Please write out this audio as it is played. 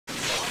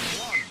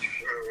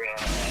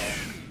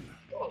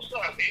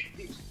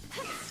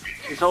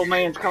This old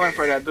man's coming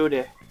for that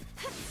booty.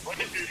 What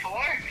is this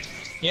for?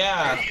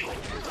 Yeah.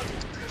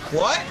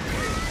 What?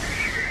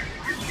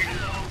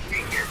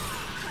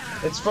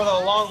 It's for the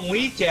long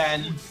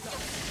weekend.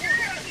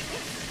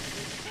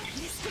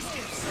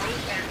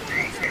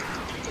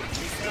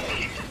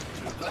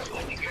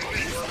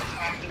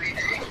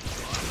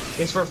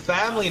 It's for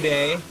Family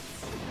Day.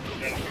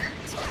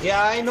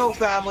 Yeah, I know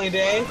Family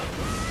Day.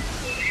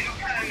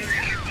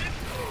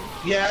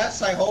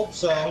 Yes, I hope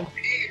so.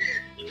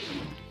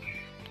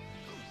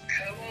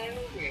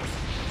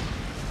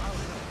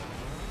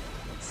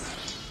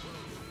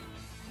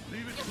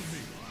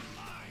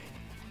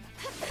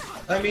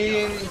 I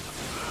mean,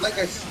 like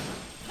I s-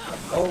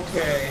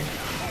 okay.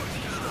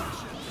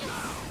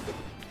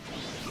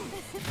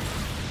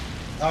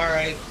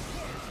 Alright.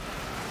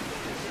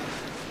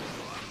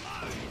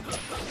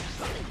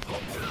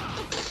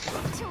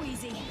 Too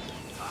easy.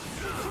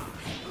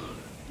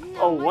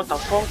 Oh, what the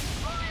fuck?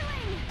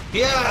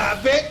 Yeah,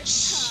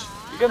 bitch!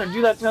 You gonna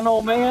do that to an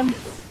old man?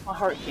 My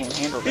heart can't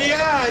handle that.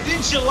 Yeah,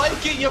 didn't you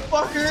like it, you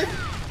fucker?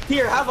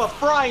 Here, have a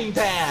frying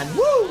pan.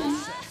 Woo!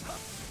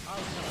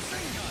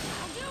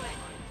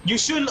 You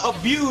shouldn't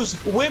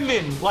abuse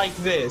women like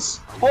this.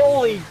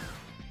 Holy!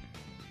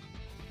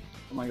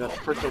 Oh my god,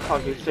 first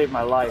Hokage saved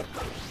my life.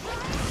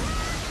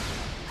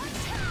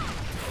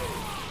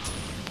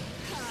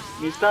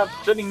 You stop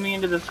sending me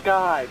into the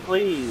sky,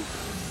 please.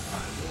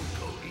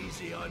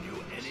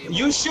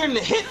 You shouldn't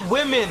hit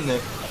women.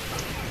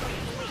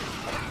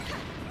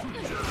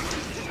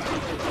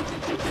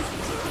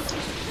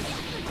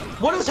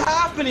 What is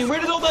happening? Where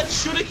did all that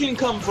shuriken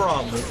come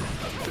from?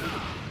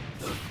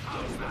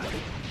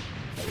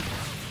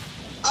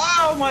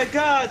 Oh my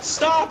god,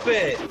 stop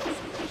it!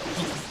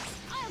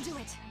 I'll do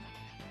it.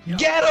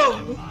 Get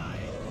him!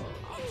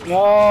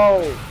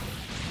 No!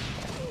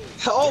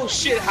 Oh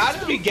shit, how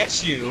did we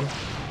get you?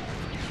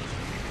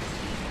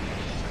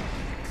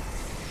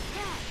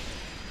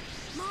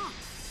 Mom.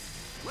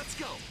 Let's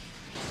go.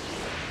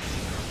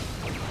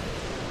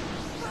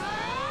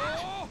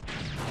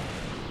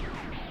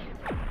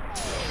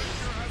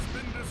 Has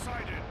been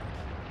decided.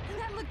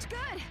 That looked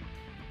good.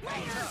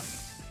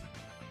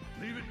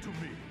 Leave it to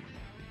me.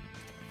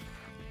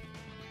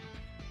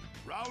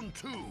 Round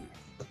 2.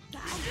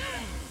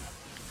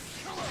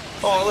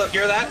 Oh look,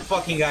 you're that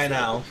fucking guy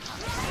now.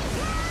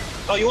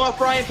 Oh, you want a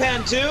frying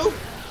pan too?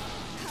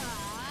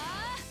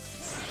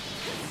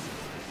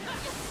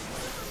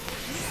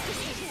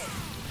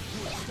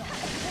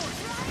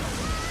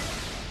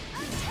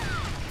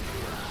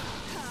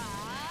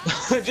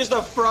 Just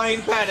a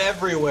frying pan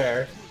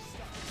everywhere.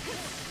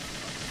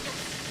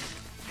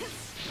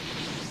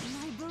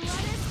 My blood is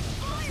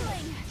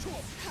boiling.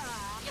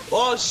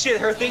 Oh shit,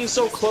 her thing's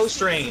so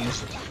close range. My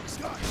blood is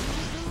boiling.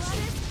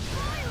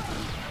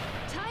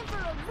 Time for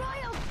a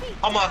royal feat.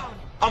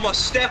 I'ma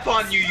step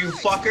on you, you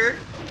fucker.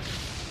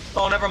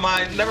 Oh, never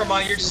mind,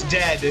 you're just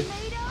dead. Tomato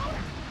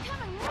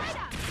coming right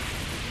up.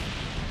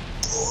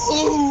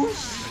 Ooh.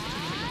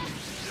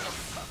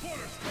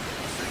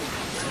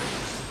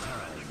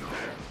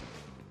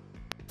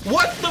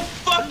 What the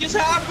fuck is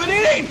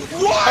happening?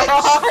 What?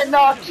 I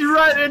knocked you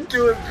right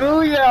into it,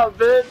 booyah,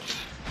 bitch!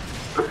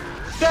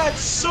 That's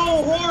so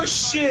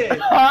horseshit.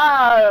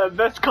 Ah,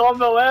 best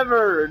combo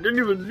ever! Didn't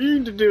even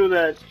mean to do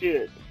that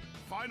shit.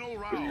 Final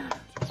round.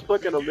 It's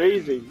fucking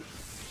amazing.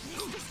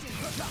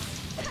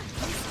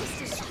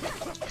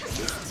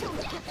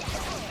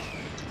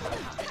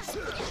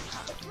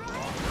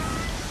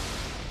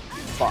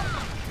 Fuck.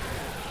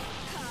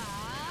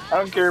 I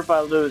don't care if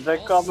I lose,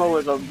 that combo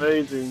was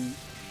amazing.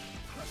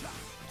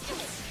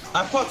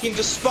 I fucking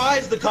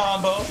despise the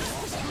combo.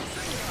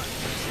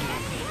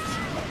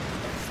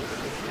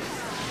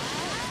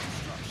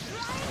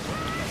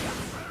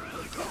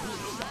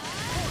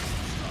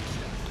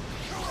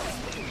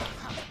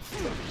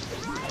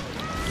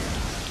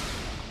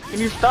 Can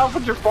you stop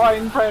with your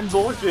frying pan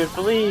bullshit,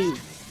 please?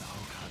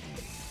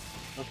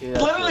 Okay,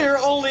 that's Literally it. her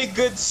only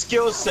good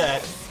skill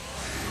set.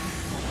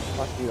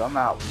 Fuck you, I'm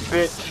out,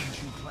 bitch.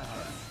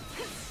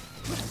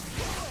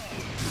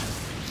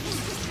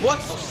 What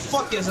the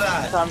fuck is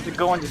that? Time to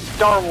go into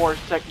Star Wars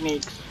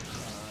techniques.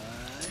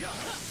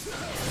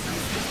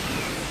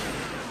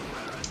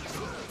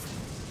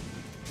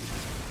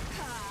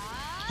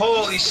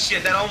 Holy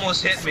shit, that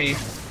almost hit me.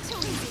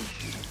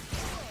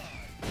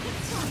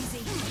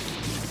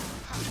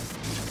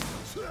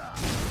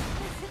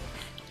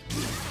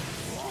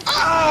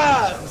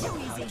 Ah!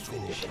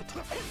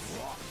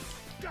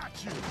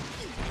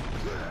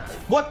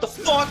 What the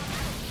fuck?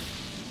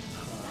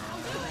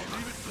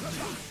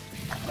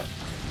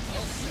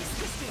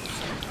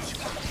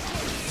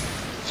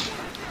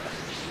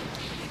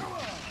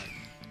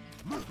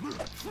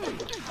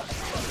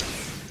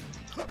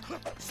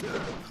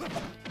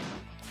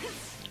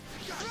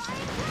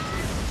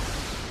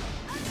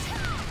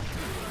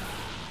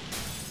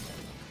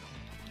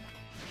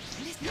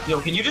 Yo,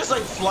 can you just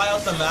like fly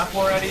out the map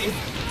already?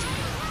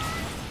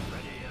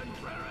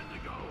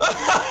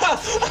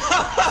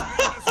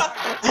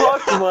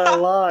 Fuck my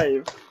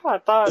life. I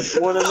thought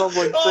one of them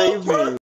would save me.